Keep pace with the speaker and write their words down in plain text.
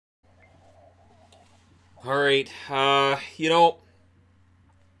All right.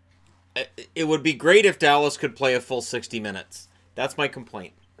 It would be great if Dallas could play a full 60 minutes. That's my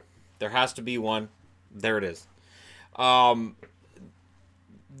complaint. There has to be one. There it is. Um,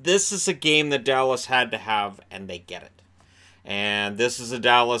 this is a game that Dallas had to have, and they get it. And this is a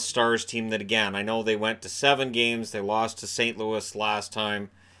Dallas Stars team that, again, I know they went to 7 games. They lost to St. Louis last time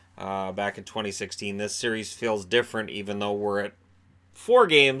back in 2016. This series feels different, even though we're at 4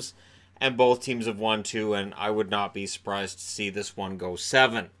 games, and both teams have won 2, and I would not be surprised to see this one go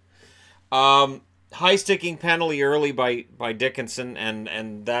 7. High sticking penalty early by Dickinson,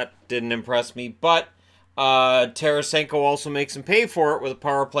 and that didn't impress me. But Tarasenko also makes him pay for it with a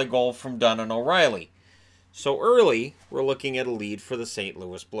power play goal from Dunn and O'Reilly. So early, we're looking at a lead for the St.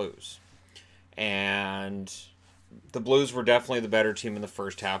 Louis Blues. And the Blues were definitely the better team in the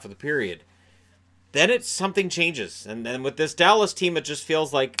first half of the period. Then something changes. And then with this Dallas team, it just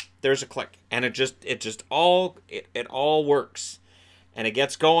feels like there's a click. And it all works. And it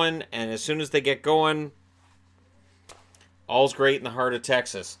gets going, and as soon as they get going, all's great in the heart of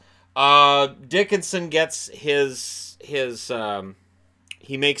Texas. Dickinson gets he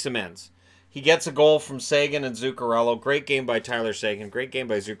makes amends. He gets a goal from Sagan and Zuccarello. Great game by Tyler Sagan. Great game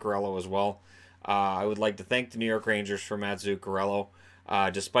by Zuccarello as well. I would like to thank the New York Rangers for Matt Zuccarello.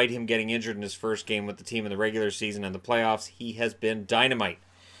 Despite him getting injured in his first game with the team in the regular season and the playoffs, he has been dynamite.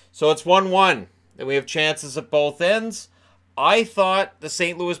 So it's 1-1. And we have chances at both ends. I thought the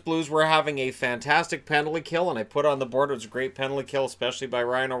St. Louis Blues were having a fantastic penalty kill, and I put on the board it was a great penalty kill, especially by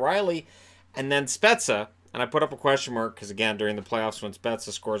Ryan O'Reilly. And then Spezza, and I put up a question mark, because again, during the playoffs when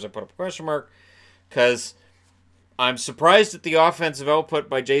Spezza scores, I put up a question mark, because I'm surprised at the offensive output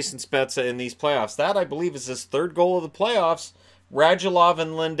by Jason Spezza in these playoffs. That, I believe, is his 3rd goal of the playoffs. Radulov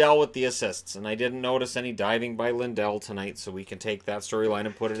and Lindell with the assists, and I didn't notice any diving by Lindell tonight, so we can take that storyline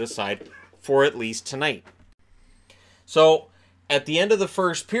and put it aside for at least tonight. So, at the end of the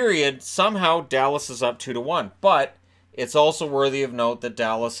first period, somehow Dallas is up 2-1. But it's also worthy of note that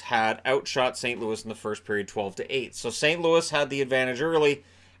Dallas had outshot St. Louis in the first period 12-8. So St. Louis had the advantage early,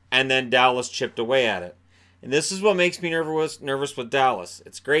 and then Dallas chipped away at it. And this is what makes me nervous with Dallas.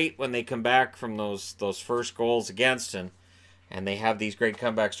 It's great when they come back from those first goals against, and they have these great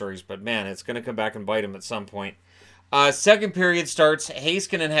comeback stories. But man, it's going to come back and bite them at some point. Second period starts.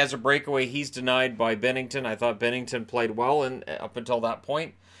 Heiskanen has a breakaway. He's denied by Binnington. I thought Binnington played well up until that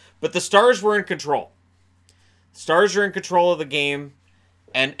point. But the Stars were in control. Stars are in control of the game.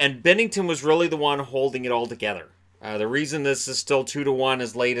 And Binnington was really the one holding it all together. The reason this is still 2-1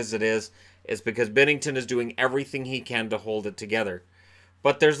 as late as it is because Binnington is doing everything he can to hold it together.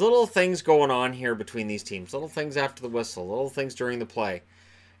 But there's little things going on here between these teams. Little things after the whistle. Little things during the play.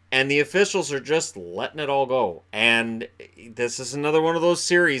 And the officials are just letting it all go. And this is another one of those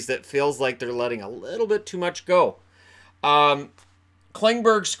series that feels like they're letting a little bit too much go.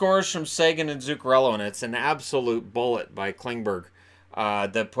 Klingberg scores from Sagan and Zuccarello, and it's an absolute bullet by Klingberg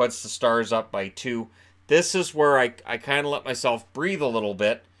that puts the Stars up by 2. This is where I kind of let myself breathe a little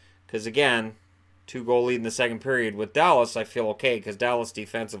bit. Because, again, 2-goal lead in the second period. With Dallas, I feel okay because Dallas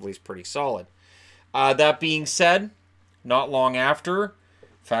defensively is pretty solid. That being said, not long after,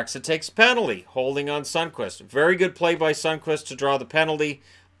 Faksa takes a penalty, holding on Sundqvist. Very good play by Sundqvist to draw the penalty.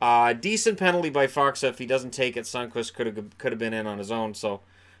 Decent penalty by Faksa. If he doesn't take it, Sundqvist could have been in on his own. So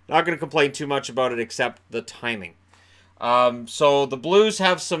not going to complain too much about it except the timing. So the Blues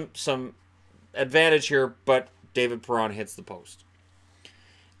have some advantage here, but David Perron hits the post.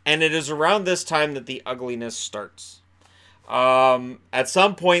 And it is around this time that the ugliness starts. At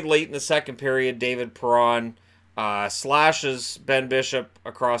some point late in the second period, David Perron slashes Ben Bishop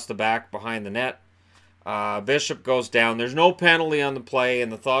across the back behind the net. Bishop goes down. There's no penalty on the play,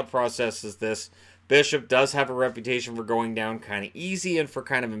 and the thought process is this. Bishop does have a reputation for going down kind of easy and for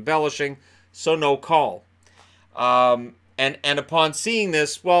kind of embellishing, so no call. And upon seeing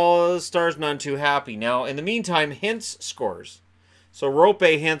this, well, the Stars none too happy. Now, in the meantime, Hintz scores. So Rope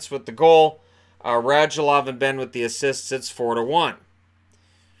Hintz with the goal. Radulov and Ben with the assists. It's 4-1.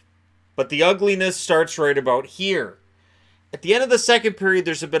 But the ugliness starts right about here. At the end of the second period,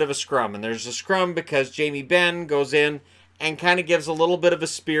 there's a bit of a scrum. And there's a scrum because Jamie Benn goes in and kind of gives a little bit of a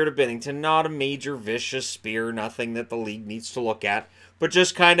spear to Binnington. Not a major vicious spear, nothing that the league needs to look at. But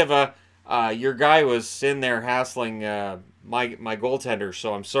just kind of a, your guy was in there hassling my goaltender,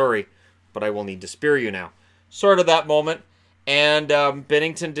 so I'm sorry, but I will need to spear you now. Sort of that moment. And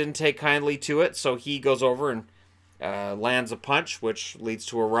Binnington didn't take kindly to it, so he goes over and lands a punch, which leads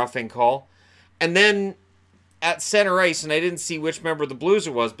to a roughing call. And then at center ice, and I didn't see which member of the Blues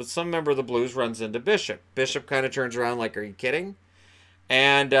it was, but some member of the Blues runs into Bishop. Bishop kind of turns around like, are you kidding?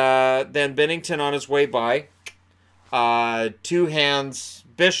 And then Bennington on his way by, two hands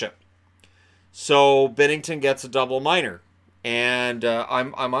Bishop. So Bennington gets a double minor. And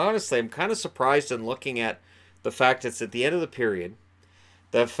I'm kind of surprised in looking at the fact it's at the end of the period.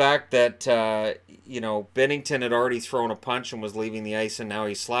 The fact that, Bennington had already thrown a punch and was leaving the ice and now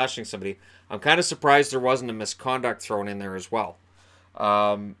he's slashing somebody. I'm kind of surprised there wasn't a misconduct thrown in there as well.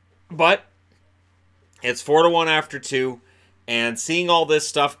 But it's 4-1 after 2. And seeing all this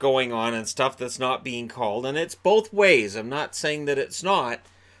stuff going on and stuff that's not being called. And it's both ways. I'm not saying that it's not.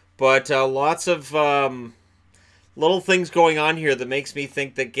 But lots of little things going on here that makes me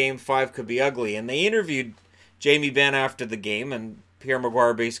think that Game 5 could be ugly. And they interviewed Jamie Benn after the game, and Pierre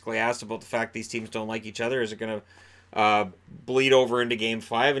Maguire basically asked about the fact these teams don't like each other. Is it going to bleed over into Game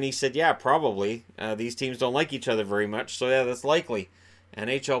 5? And he said, yeah, probably. These teams don't like each other very much, so yeah, that's likely.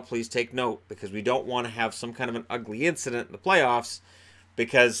 NHL, please take note, because we don't want to have some kind of an ugly incident in the playoffs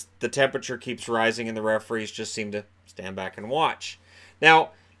because the temperature keeps rising and the referees just seem to stand back and watch.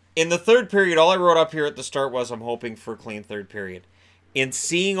 Now, in the third period, all I wrote up here at the start was I'm hoping for a clean third period. In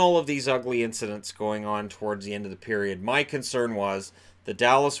seeing all of these ugly incidents going on towards the end of the period, my concern was that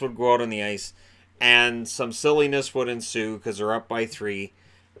Dallas would go out on the ice and some silliness would ensue because they're up by 3.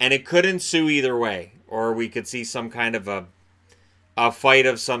 And it could ensue either way. Or we could see some kind of a fight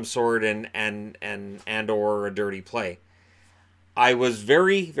of some sort and or a dirty play. I was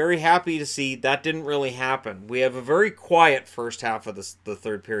very, very happy to see that didn't really happen. We have a very quiet first half of the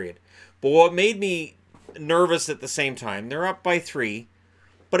third period. But what made me nervous at the same time, they're up by 3,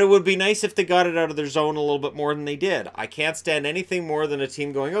 but it would be nice if they got it out of their zone a little bit more than they did. I can't stand anything more than a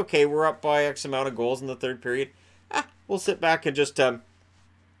team going, okay, we're up by X amount of goals in the third period. We'll sit back and just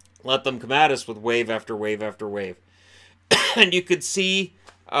let them come at us with wave after wave after wave. And you could see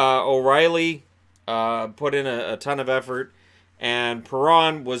O'Reilly put in a ton of effort, and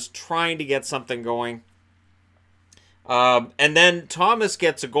Perron was trying to get something going. And then Thomas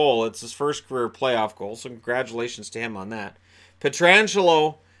gets a goal. It's his first career playoff goal, so congratulations to him on that.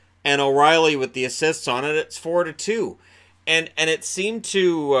 Pietrangelo and O'Reilly with the assists on it. It's 4-2, and it seemed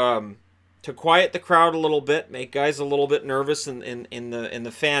to quiet the crowd a little bit, make guys a little bit nervous in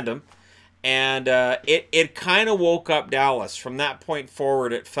the fandom, and it kind of woke up Dallas. From that point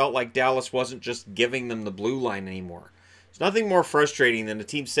forward, it felt like Dallas wasn't just giving them the blue line anymore. There's nothing more frustrating than a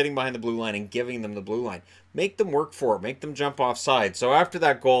team sitting behind the blue line and giving them the blue line. Make them work for it. Make them jump offside. So after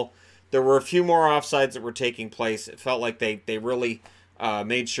that goal, there were a few more offsides that were taking place. It felt like they really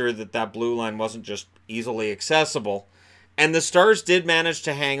made sure that blue line wasn't just easily accessible. And the Stars did manage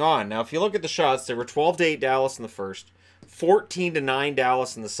to hang on. Now, if you look at the shots, there were 12-8 Dallas in the first, 14-9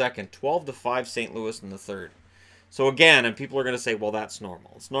 Dallas in the second, 12-5 St. Louis in the third. So again, and people are going to say, well, that's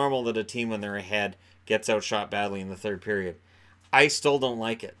normal. It's normal that a team, when they're ahead, gets outshot badly in the third period. I still don't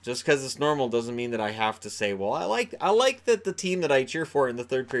like it. Just because it's normal doesn't mean that I have to say, well, I like that the team that I cheer for in the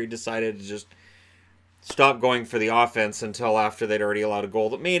third period decided to just stop going for the offense until after they'd already allowed a goal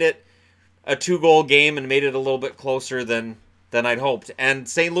that made it a 2-goal game and made it a little bit closer than I'd hoped. And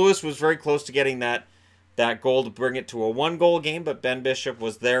St. Louis was very close to getting that goal to bring it to a 1-goal game, but Ben Bishop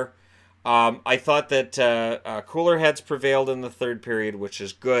was there. I thought that cooler heads prevailed in the third period, which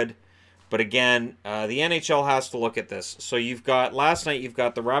is good. But again, the NHL has to look at this. So last night you've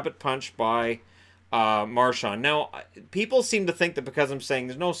got the rabbit punch by Marchand. Now, people seem to think that because I'm saying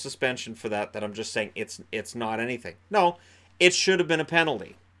there's no suspension for that I'm just saying it's not anything. No, it should have been a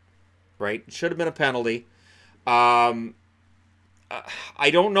penalty, right? It should have been a penalty. I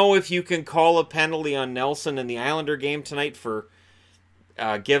don't know if you can call a penalty on Nelson in the Islander game tonight for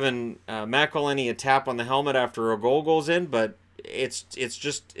giving McElhinney a tap on the helmet after a goal goes in, but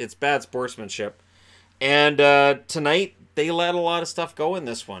it's bad sportsmanship. And tonight they let a lot of stuff go in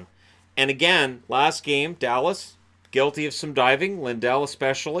this one. And again, last game, Dallas guilty of some diving, Lindell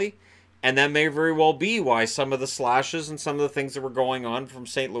especially, and that may very well be why some of the slashes and some of the things that were going on from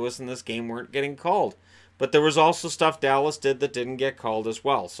St. Louis in this game weren't getting called. But there was also stuff Dallas did that didn't get called as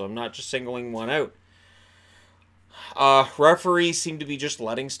well, so I'm not just singling one out. Referees seem to be just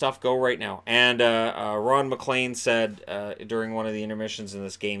letting stuff go right now. And Ron McLean said during one of the intermissions in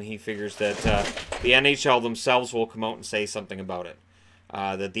this game, he figures that the NHL themselves will come out and say something about it.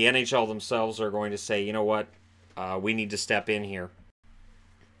 That the NHL themselves are going to say, you know what, we need to step in here.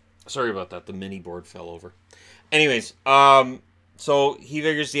 Sorry about that, the mini board fell over. Anyways, so he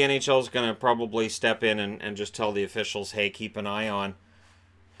figures the NHL is going to probably step in and just tell the officials, hey, keep an eye on.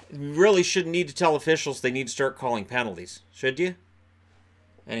 You really shouldn't need to tell officials they need to start calling penalties, should you?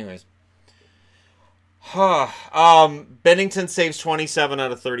 Anyways. Bennington saves 27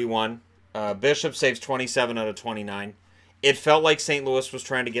 out of 31. Bishop saves 27 out of 29. It felt like St. Louis was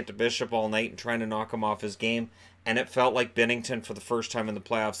trying to get to Bishop all night and trying to knock him off his game. And it felt like Binnington, for the first time in the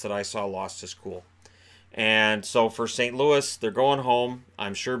playoffs that I saw, lost his cool. And so for St. Louis, they're going home.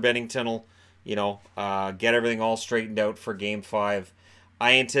 I'm sure Binnington will, get everything all straightened out for Game 5.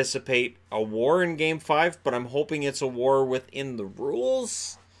 I anticipate a war in Game 5, but I'm hoping it's a war within the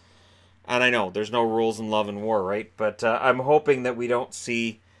rules. And I know there's no rules in love and war, right? But I'm hoping that we don't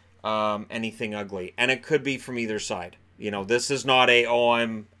see anything ugly. And it could be from either side. This is not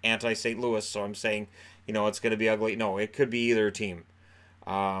I'm anti-St. Louis, so I'm saying, it's going to be ugly. No, it could be either team.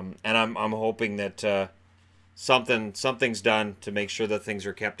 And I'm hoping that something's done to make sure that things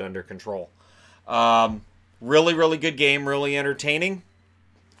are kept under control. Really, really good game. Really entertaining.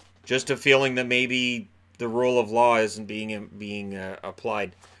 Just a feeling that maybe the rule of law isn't being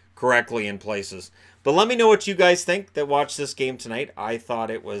applied correctly in places. But let me know what you guys think that watched this game tonight. I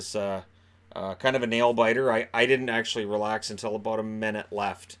thought it was kind of a nail biter. I didn't actually relax until about a minute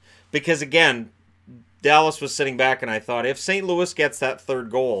left. Because, again, Dallas was sitting back, and I thought, if St. Louis gets that third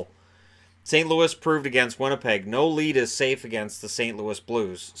goal, St. Louis proved against Winnipeg, no lead is safe against the St. Louis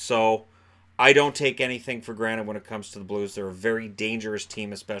Blues. So I don't take anything for granted when it comes to the Blues. They're a very dangerous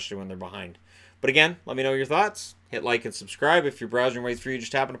team, especially when they're behind. But again, let me know your thoughts. Hit like and subscribe if you're browsing your way through. You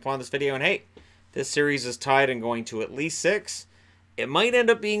just happened upon this video. And hey, this series is tied and going to at least 6. It might end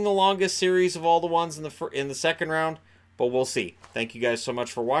up being the longest series of all the ones in the second round, but we'll see. Thank you guys so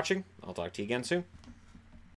much for watching. I'll talk to you again soon.